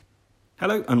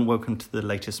Hello and welcome to the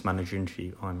latest manager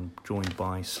interview. I'm joined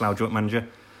by Slough joint manager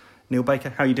Neil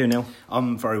Baker. How are you doing, Neil?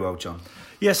 I'm very well, John.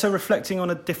 Yeah, so reflecting on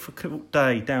a difficult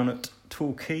day down at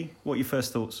Torquay, what are your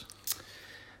first thoughts?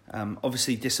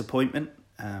 Obviously disappointment.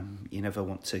 You never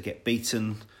want to get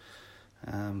beaten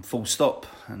full stop,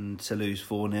 and to lose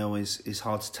 4-0 is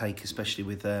hard to take, especially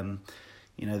with the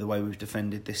way we've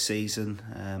defended this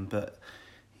season. But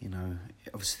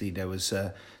obviously there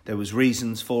was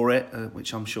reasons for it,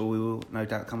 which I'm sure we will no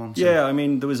doubt come on to. Yeah, I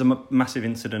mean, there was a massive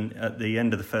incident at the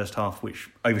end of the first half which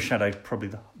overshadowed probably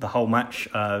the whole match,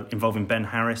 involving Ben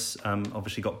Harris.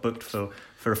 Obviously got booked for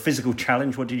a physical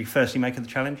challenge. What did you firstly make of the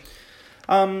challenge?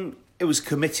 It was a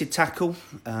committed tackle.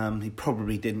 He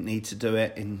probably didn't need to do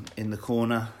it in the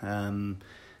corner.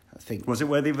 I think. Was it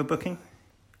worthy of a booking?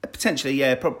 Potentially,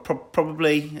 yeah,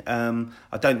 probably.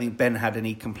 I don't think Ben had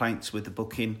any complaints with the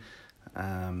booking.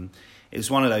 It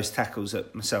was one of those tackles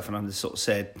that myself and Anders sort of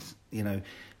said, that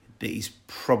he's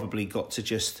probably got to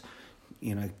just,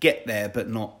 get there but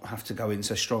not have to go in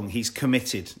so strong. He's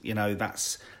committed.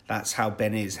 That's how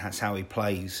Ben is. That's how he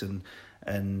plays, and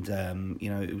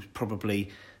it was probably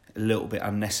a little bit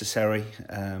unnecessary,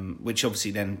 which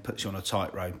obviously then puts you on a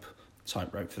tightrope for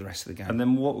the rest of the game. And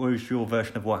then what was your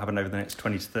version of what happened over the next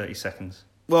 20 to 30 seconds?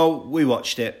 Well, we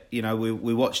watched it.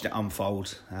 We watched it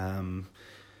unfold.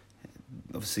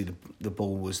 Obviously, the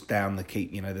ball was down the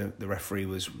keep. The referee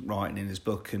was writing in his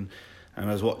book, and I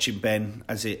was watching Ben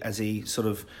as he sort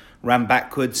of ran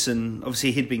backwards, and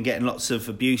obviously he'd been getting lots of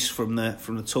abuse from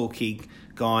the Torquay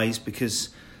guys,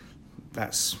 because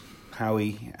that's how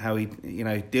he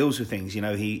deals with things.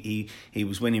 He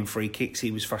was winning free kicks.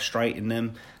 He was frustrating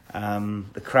them.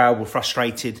 The crowd were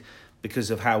frustrated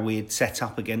because of how we had set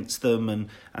up against them,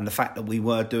 and the fact that we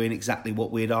were doing exactly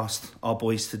what we had asked our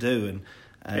boys to do. And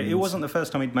it wasn't the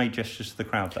first time he'd made gestures to the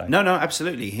crowd, though. No,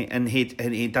 absolutely.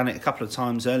 He'd done it a couple of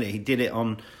times earlier. He did it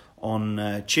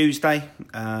on Tuesday,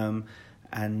 and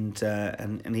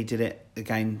he did it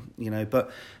again.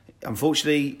 But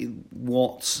unfortunately,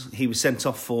 what he was sent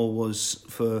off for was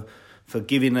for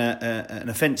giving an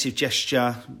offensive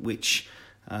gesture, which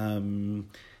a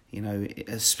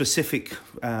specific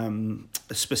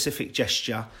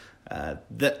gesture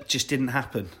that just didn't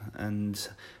happen.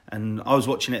 And I was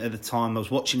watching it at the time. I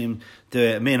was watching him do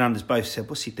it. Me and Anders both said,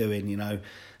 "What's he doing?"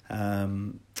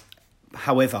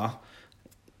 However,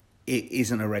 it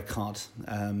isn't a red card.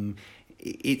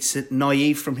 It's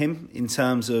naive from him in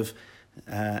terms of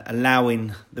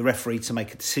allowing the referee to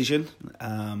make a decision,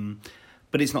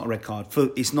 but it's not a red card.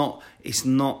 It's not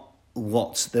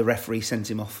what the referee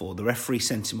sent him off for. The referee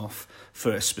sent him off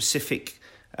for a specific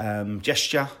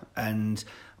gesture, and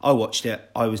I watched it.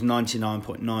 I was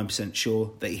 99.9%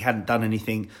 sure that he hadn't done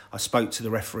anything. I spoke to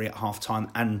the referee at half time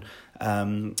and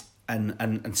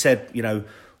said,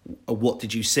 what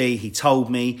did you see? He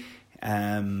told me,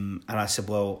 and I said,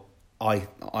 well,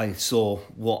 I saw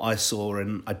what I saw,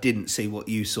 and I didn't see what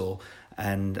you saw.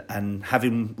 And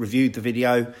having reviewed the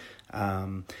video,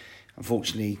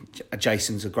 unfortunately,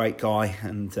 Jason's a great guy,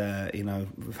 and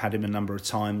we've had him a number of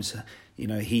times.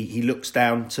 He looks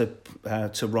down to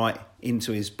write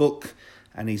into his book,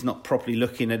 and he's not properly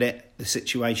looking at it, the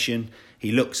situation.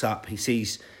 He looks up, he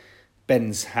sees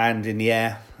Ben's hand in the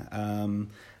air,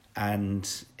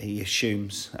 and he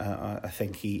assumes. I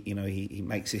think he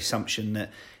makes the assumption that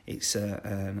it's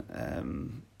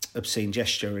an obscene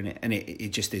gesture in it, and it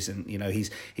just isn't.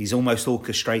 He's almost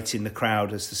orchestrating the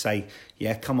crowd as to say,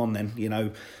 "Yeah, come on then.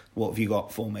 What have you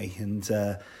got for me?"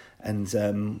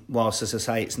 And whilst, as I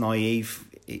say, it's naive,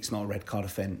 it's not a red card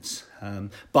offence.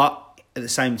 But at the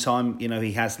same time,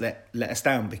 he has let us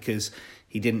down, because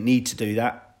he didn't need to do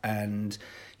that, and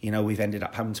we've ended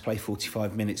up having to play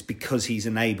 45 minutes because he's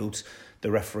enabled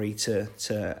the referee to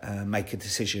make a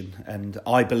decision. And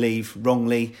I believe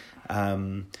wrongly.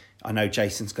 I know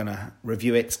Jason's going to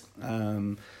review it,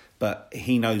 but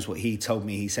he knows what he told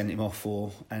me he sent him off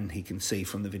for, and he can see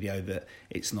from the video that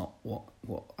it's not what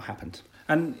happened.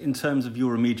 And in terms of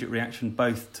your immediate reaction,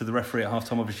 both to the referee at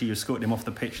half-time, obviously you escorted him off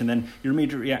the pitch, and then your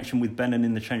immediate reaction with Ben and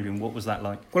in the change room, what was that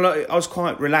like? Well, I was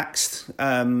quite relaxed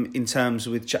in terms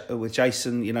with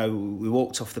Jason. We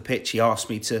walked off the pitch. He asked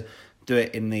me to do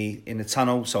it in the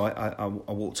tunnel, so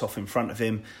I walked off in front of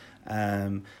him.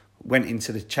 Went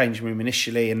into the changing room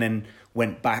initially, and then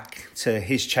went back to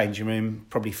his changing room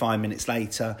probably 5 minutes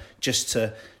later, just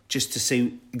to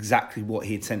see exactly what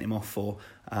he had sent him off for.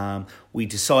 We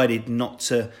decided not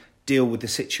to deal with the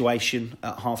situation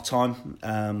at half time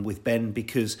with Ben,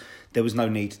 because there was no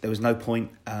need, there was no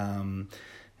point.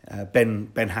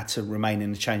 Ben had to remain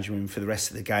in the changing room for the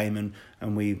rest of the game, and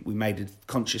we made a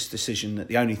conscious decision that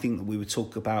the only thing that we would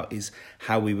talk about is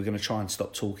how we were going to try and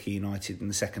stop Torquay United in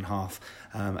the second half,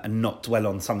 and not dwell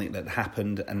on something that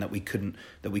happened and that we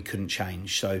couldn't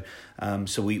change. So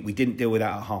we didn't deal with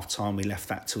that at half time. We left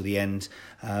that till the end.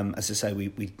 As I say,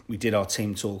 we did our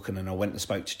team talk, and then I went and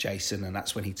spoke to Jason, and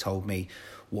that's when he told me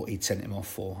what he'd sent him off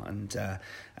for, and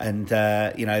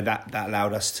that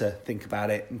allowed us to think about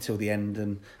it until the end,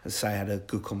 and as I say, I had a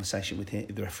good conversation with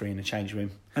the referee in the changing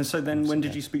room. And so then, when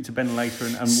did you speak to Ben later,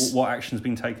 and what action's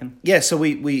been taken? Yeah, so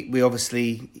we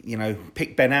obviously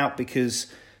picked Ben out because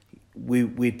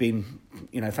we'd been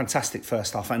fantastic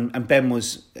first half, and Ben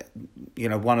was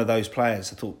one of those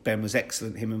players. I thought Ben was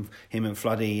excellent. Him and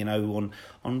Floody,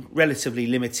 on relatively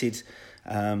limited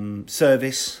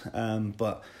service,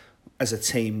 but as a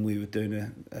team, we were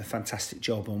doing a fantastic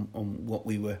job on what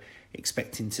we were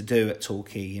expecting to do at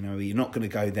Torquay. You're not going to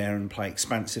go there and play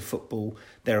expansive football.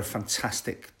 They're a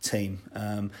fantastic team,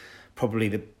 probably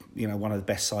one of the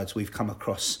best sides we've come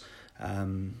across,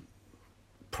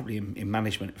 probably in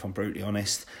management, if I'm brutally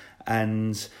honest.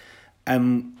 And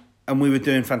we were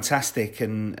doing fantastic,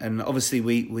 and obviously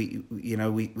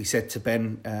we said to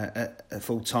Ben at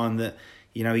full time that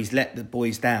he's let the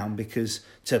boys down, because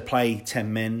to play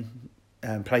 10 men.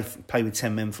 Play with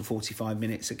 10 men for 45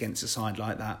 minutes against a side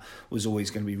like that was always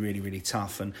going to be really, really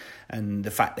tough. And the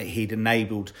fact that he'd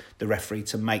enabled the referee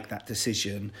to make that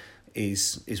decision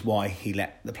is why he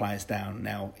let the players down.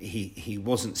 Now, he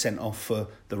wasn't sent off for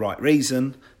the right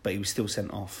reason, but he was still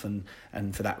sent off. And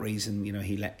for that reason,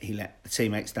 he let the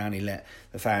teammates down, he let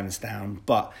the fans down.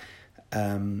 But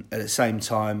at the same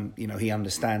time, he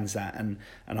understands that, and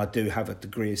I do have a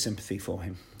degree of sympathy for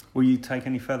him. Will you take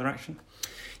any further action?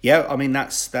 Yeah, I mean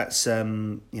that's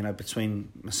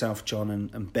between myself, John,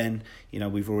 and Ben.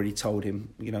 We've already told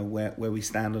him where we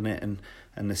stand on it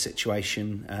and the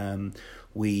situation.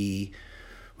 We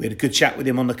had a good chat with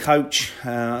him on the coach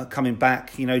coming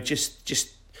back. Just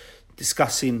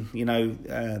discussing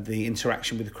the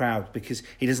interaction with the crowd, because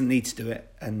he doesn't need to do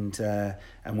it, and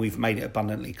we've made it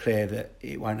abundantly clear that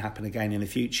it won't happen again in the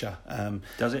future.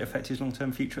 Does it affect his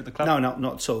long-term future at the club? No,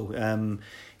 not at all.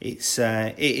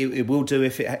 It will do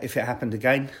if it happened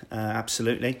again,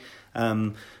 absolutely.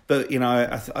 But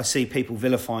I see people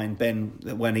vilifying Ben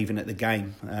that weren't even at the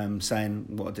game, saying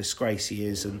what a disgrace he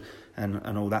is and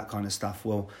all that kind of stuff.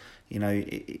 Well,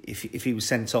 if he was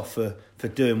sent off for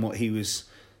doing what he was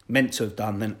meant to have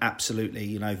done, then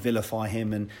absolutely, vilify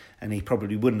him, and he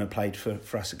probably wouldn't have played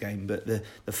for us again. But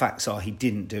the facts are he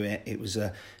didn't do it. It was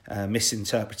a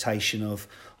misinterpretation of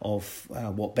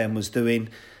what Ben was doing,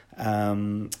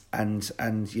 and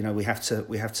we have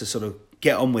to sort of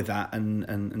get on with that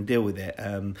and deal with it.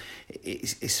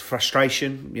 It's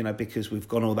frustration, because we've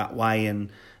gone all that way and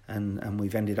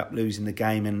we've ended up losing the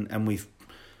game, and we've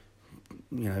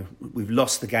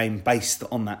lost the game based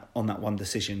on that one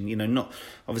decision. Not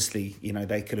obviously,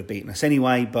 they could have beaten us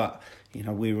anyway, but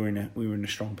we were in a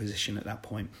strong position at that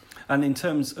point. And in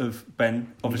terms of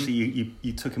Ben, obviously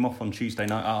you took him off on Tuesday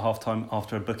night at half-time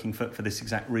after a booking for this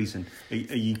exact reason. Are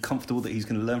you comfortable that he's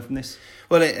going to learn from this?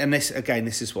 Well, and this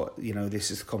is what,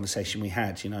 this is the conversation we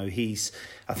had.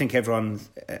 I think everyone,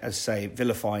 as I say,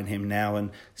 vilifying him now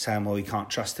and saying, well, you can't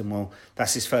trust him. Well,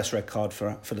 that's his first red card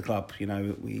for the club.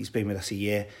 He's been with us a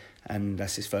year, and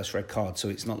that's his first red card. So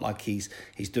it's not like he's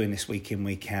doing this week in,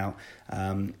 week out.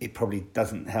 It probably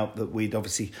doesn't help that we'd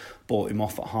obviously bought him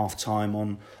off at half-time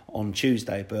on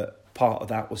Tuesday, but part of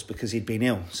that was because he'd been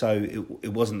ill. So it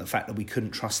wasn't the fact that we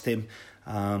couldn't trust him.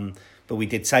 But we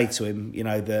did say to him,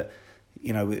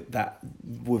 that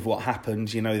with what happened,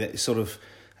 that sort of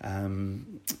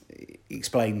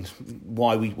explained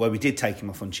why we did take him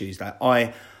off on Tuesday.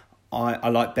 I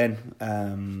like Ben.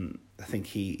 I think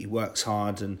he works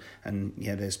hard, and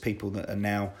there's people that are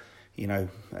now,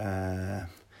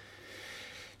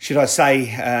 should I say,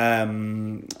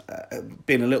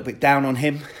 being a little bit down on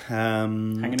him.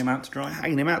 Hanging him out to dry?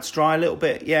 Hanging him out to dry a little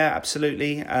bit, yeah,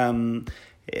 absolutely.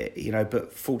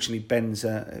 But fortunately Ben's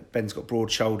got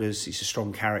broad shoulders, he's a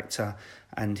strong character,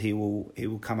 and he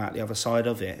will come out the other side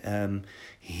of it.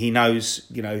 He knows,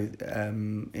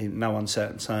 in no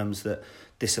uncertain terms, that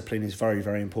discipline is very,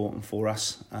 very important for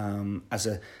us as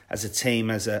a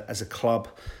team, as a club.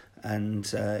 And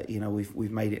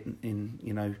we've made it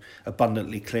in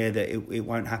abundantly clear that it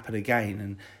won't happen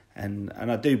again, and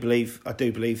I do believe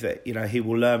that he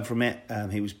will learn from it.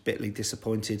 He was bitterly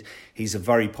disappointed. He's a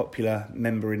very popular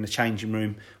member in the changing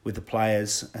room with the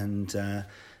players, and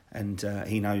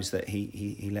he knows that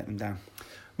he let them down.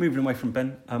 Moving away from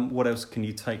Ben, what else can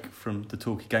you take from the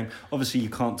Torquay game? Obviously, you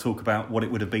can't talk about what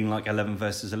it would have been like 11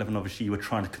 versus 11. Obviously, you were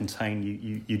trying to contain.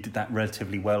 You did that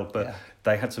relatively well, but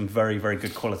they had some very, very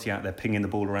good quality out there, pinging the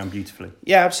ball around beautifully.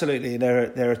 Yeah, absolutely.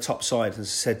 They're a top side. As I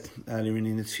said earlier in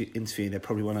the interview, they're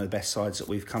probably one of the best sides that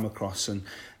we've come across, and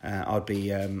I'd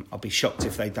be shocked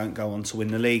if they don't go on to win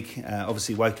the league.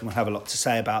 Obviously, Woking will have a lot to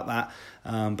say about that,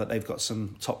 but they've got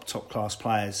some top class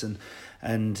players, and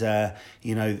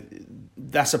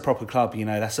that's a proper club.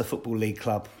 That's a football league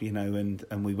club.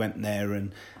 And we went there,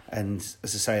 and as I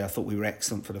say, I thought we were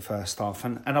excellent for the first half,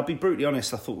 and I'll be brutally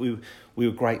honest, I thought we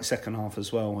were great second half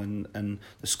as well, and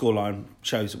the scoreline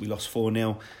shows that we lost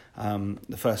 4-0.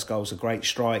 The first goal was a great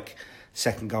strike.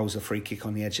 Second goal was a free kick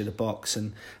on the edge of the box,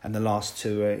 and the last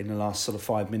two are in the last sort of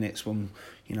 5 minutes when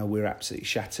we're absolutely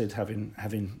shattered, having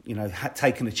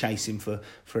taken a chasing for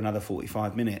another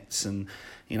 45 minutes, and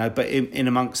but in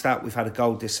amongst that we've had a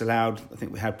goal disallowed. I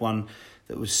think we had one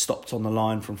that was stopped on the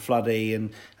line from Floody,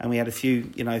 and we had a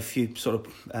few sort of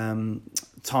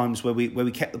times where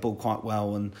we kept the ball quite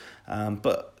well, and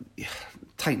but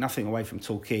take nothing away from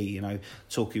Torquay.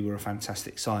 Torquay were a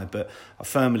fantastic side, but I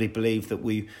firmly believe that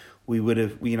we would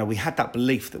have, we had that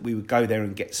belief that we would go there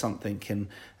and get something,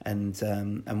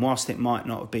 and whilst it might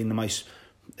not have been the most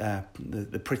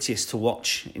the prettiest to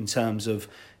watch in terms of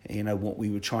what we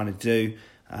were trying to do,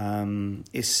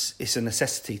 it's a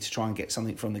necessity to try and get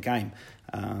something from the game,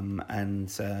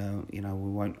 and I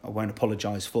won't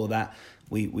apologise for that.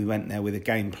 We went there with a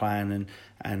game plan,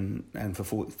 and for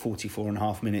 44 and a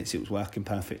half minutes it was working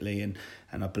perfectly, and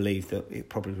I believe that it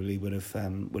probably would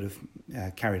have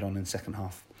carried on in the second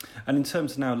half. And in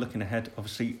terms of now looking ahead,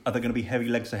 obviously, are there going to be heavy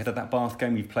legs ahead of that Bath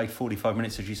game? You've played 45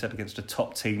 minutes, as you said, against a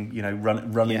top team,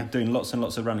 running, doing lots and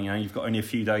lots of running. You've got only a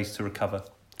few days to recover.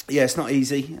 Yeah, it's not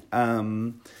easy.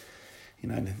 There's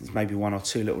maybe one or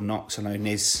two little knocks. I know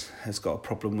Niz has got a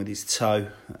problem with his toe.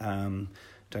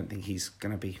 Don't think he's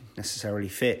going to be necessarily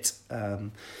fit.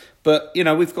 But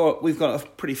we've got a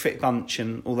pretty fit bunch,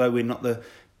 and although we're not the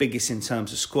biggest in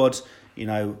terms of squad,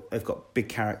 they've got big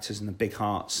characters and the big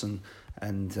hearts, and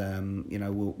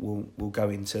we'll go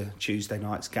into Tuesday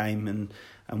night's game and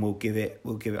we'll give it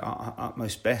our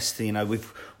utmost best.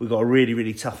 We've got a really,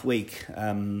 really tough week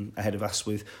ahead of us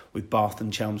with Bath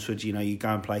and Chelmsford. You go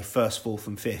and play first, fourth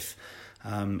and fifth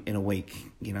in a week,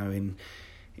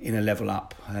 in a level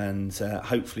up, and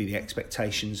hopefully the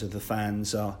expectations of the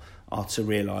fans are to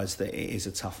realise that it is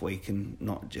a tough week, and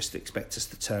not just expect us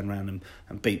to turn around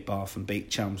and beat Bath and beat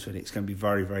Chelmsford. It's going to be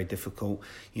very, very difficult.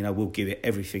 We'll give it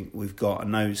everything we've got,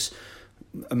 and those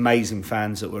amazing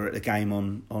fans that were at the game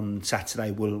on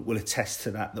Saturday will attest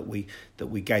to that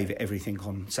we gave it everything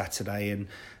on Saturday,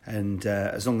 and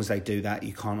as long as they do that,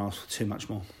 you can't ask for too much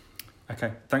more.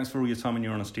 Okay, thanks for all your time and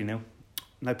your honesty, Neil.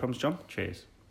 No problems, John. Cheers.